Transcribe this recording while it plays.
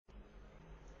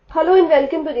Hello and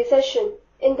welcome to the session.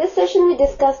 In this session we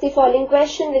discuss the following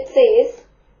question which says,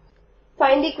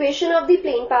 find the equation of the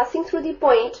plane passing through the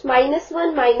point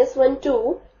 -1, -1,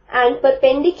 2 and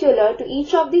perpendicular to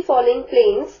each of the following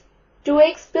planes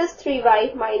 2x plus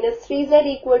 3y minus 3z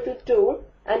equal to 2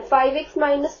 and 5x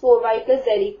minus 4y plus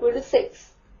z equal to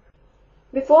 6.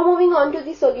 Before moving on to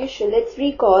the solution, let's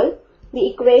recall the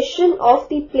equation of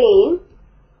the plane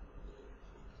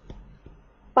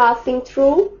passing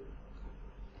through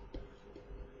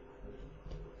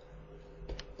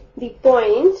the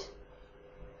point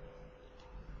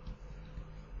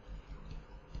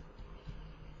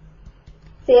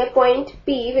say a point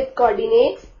P with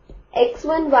coordinates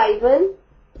x1, y1,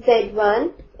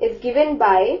 z1 is given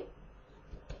by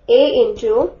a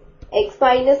into x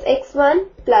minus x1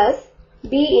 plus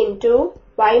b into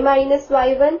y minus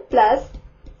y1 plus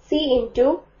c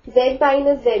into z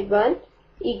minus z1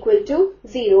 equal to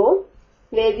 0,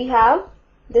 where we have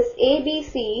this a, b,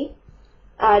 c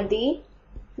are the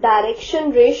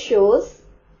direction ratios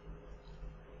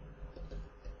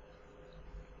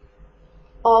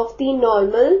of the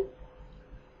normal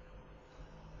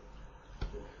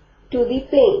to the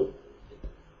plane.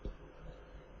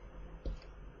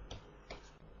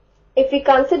 If we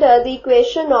consider the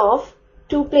equation of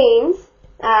two planes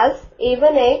as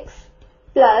a1x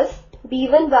plus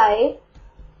b1y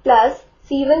plus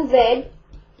c1z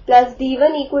plus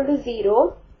d1 equal to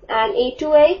 0 and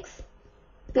a2x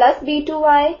plus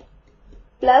b2y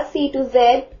plus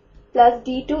c2z plus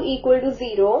d2 equal to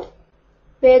 0,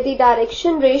 where the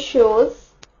direction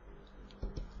ratios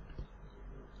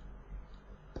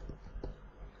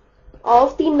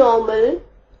of the normal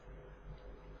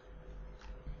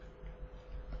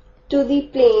to the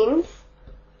planes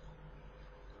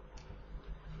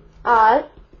are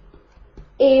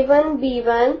a1,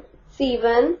 b1,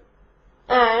 c1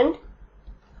 and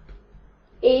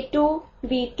a2,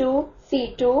 b2,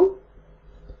 c2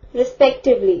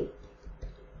 respectively.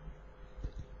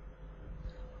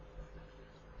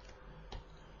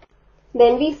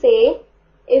 Then we say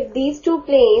if these two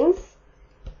planes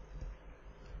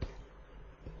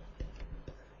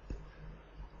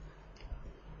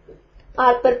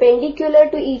are perpendicular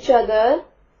to each other,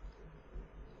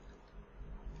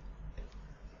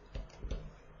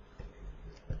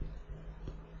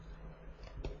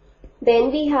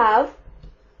 then we have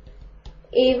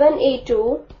a1,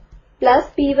 a2 plus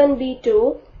b1,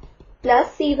 b2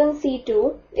 plus c1,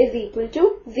 c2 is equal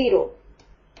to 0.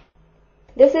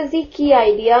 This is the key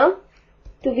idea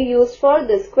to be used for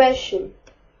this question.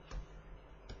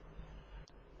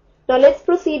 Now let's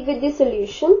proceed with the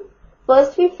solution.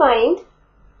 First we find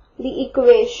the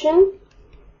equation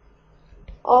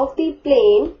of the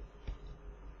plane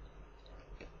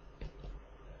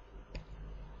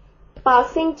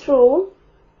passing through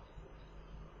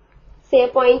say a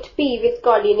point P with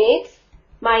coordinates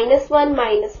 -1,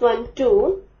 -1,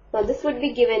 2. Now this would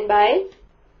be given by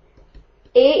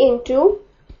a into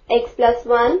x plus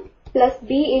 1 plus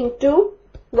b into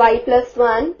y plus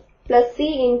 1 plus c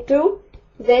into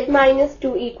z minus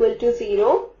 2 equal to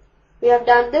 0. We have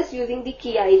done this using the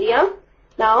key idea.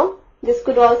 Now this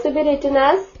could also be written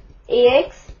as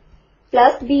ax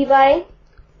plus by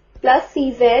plus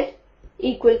cz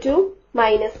equal to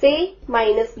minus a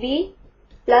minus b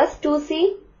plus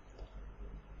 2c.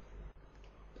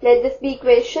 Let this be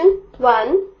equation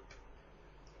 1.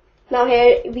 Now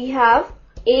here we have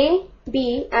a,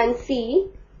 b and c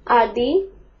are the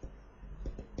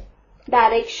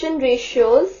direction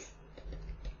ratios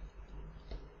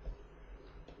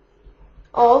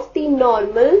of the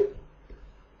normal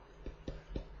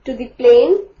to the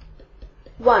plane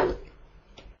 1.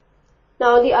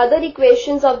 Now the other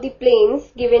equations of the planes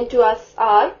given to us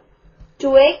are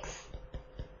 2x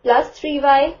plus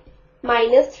 3y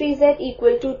minus 3z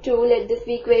equal to 2. Let this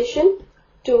be equation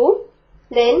 2.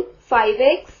 Then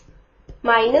 5x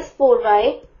minus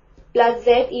 4y plus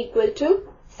z equal to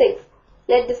 6.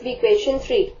 Let this be equation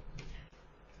 3.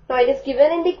 Now it is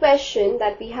given in the question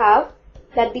that we have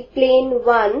that the plane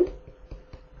 1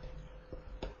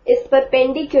 is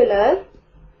perpendicular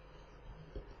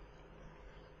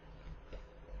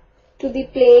to the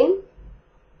plane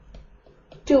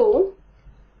 2.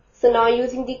 So now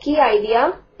using the key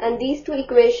idea and these two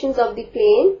equations of the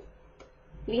plane,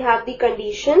 we have the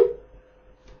condition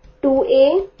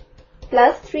 2a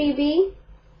plus 3b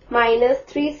minus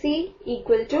 3c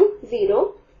equal to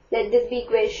 0. Let this be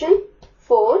equation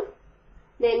 4.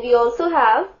 Then we also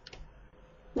have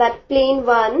that plane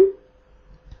 1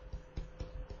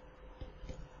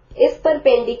 is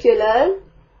perpendicular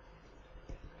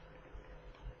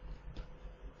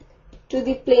to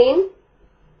the plane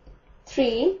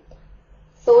 3.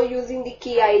 So using the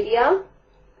key idea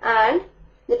and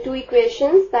the two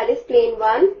equations, that is plane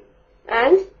 1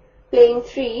 and plane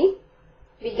 3,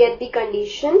 we get the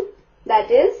condition,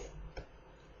 that is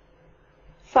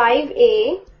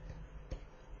 5a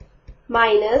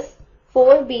minus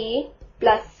 4b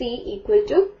plus c equal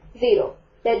to 0.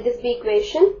 Let this be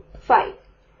equation 5.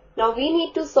 Now we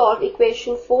need to solve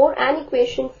equation 4 and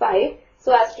equation 5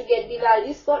 so as to get the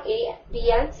values for a,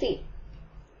 b and c.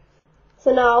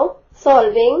 So now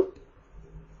solving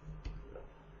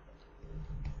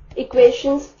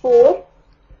equations 4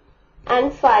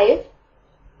 and 5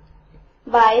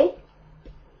 by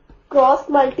cross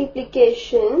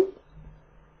multiplication,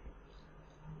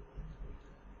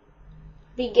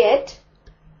 we get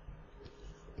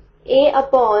a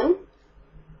upon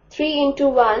 3 into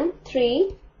 1,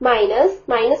 3 minus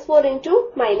 4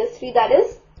 into minus 3, that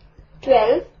is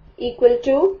 12 equal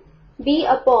to b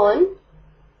upon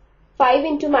 5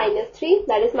 into minus 3,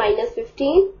 that is minus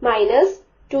 15 minus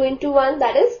 2 into 1,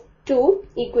 that is 2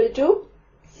 equal to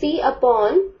c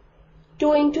upon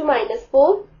 2 into minus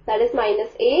 4, that is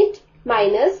minus 8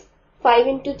 minus 5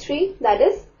 into 3, that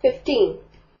is 15.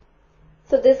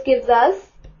 So this gives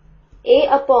us a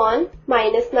upon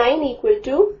minus 9 equal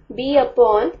to b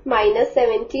upon minus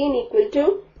 17 equal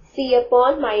to c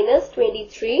upon minus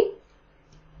 23.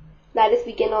 That is,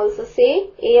 we can also say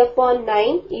a upon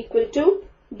 9 equal to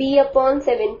b upon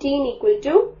 17 equal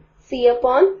to c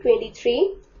upon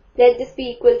 23. Let this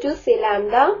be equal to, say,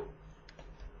 lambda.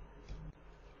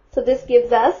 So this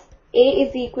gives us a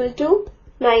is equal to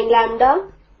 9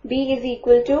 lambda, b is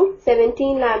equal to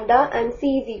 17 lambda and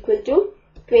c is equal to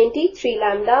 23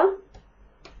 lambda.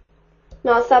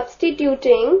 Now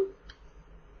substituting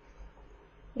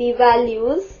the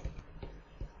values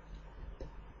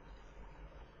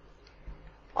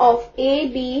of a,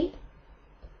 b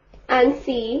and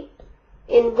c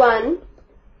in 1,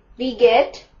 we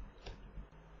get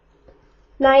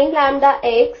 9 lambda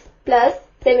x plus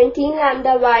 17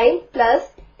 lambda y plus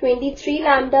 23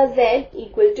 lambda z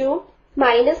equal to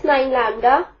minus 9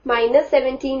 lambda minus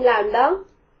 17 lambda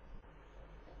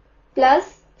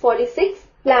plus 46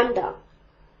 lambda.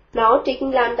 Now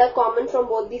taking lambda common from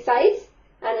both the sides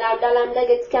and lambda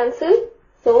gets cancelled.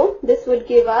 So this would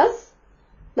give us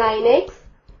 9x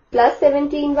plus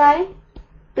 17y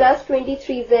plus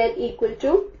 23z equal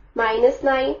to minus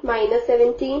 9 minus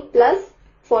 17 plus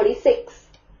 46.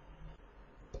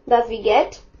 Thus we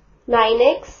get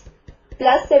 9x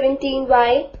plus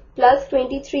 17y plus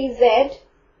 23z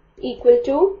equal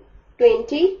to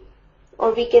 20,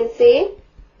 or we can say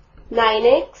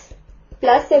 9x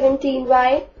plus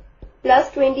 17y plus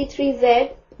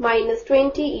 23z minus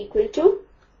 20 equal to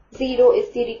 0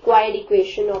 is the required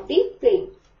equation of the plane.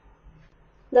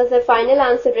 Thus the final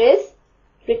answer is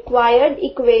required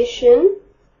equation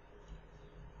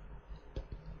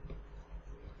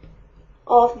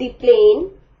of the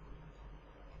plane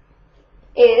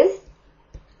is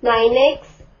 9x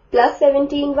plus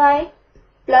 17y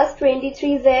plus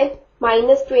 23z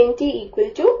minus 20 equal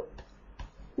to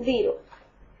 0.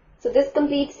 So this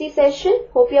completes the session.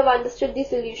 Hope you have understood the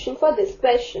solution for this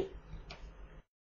question.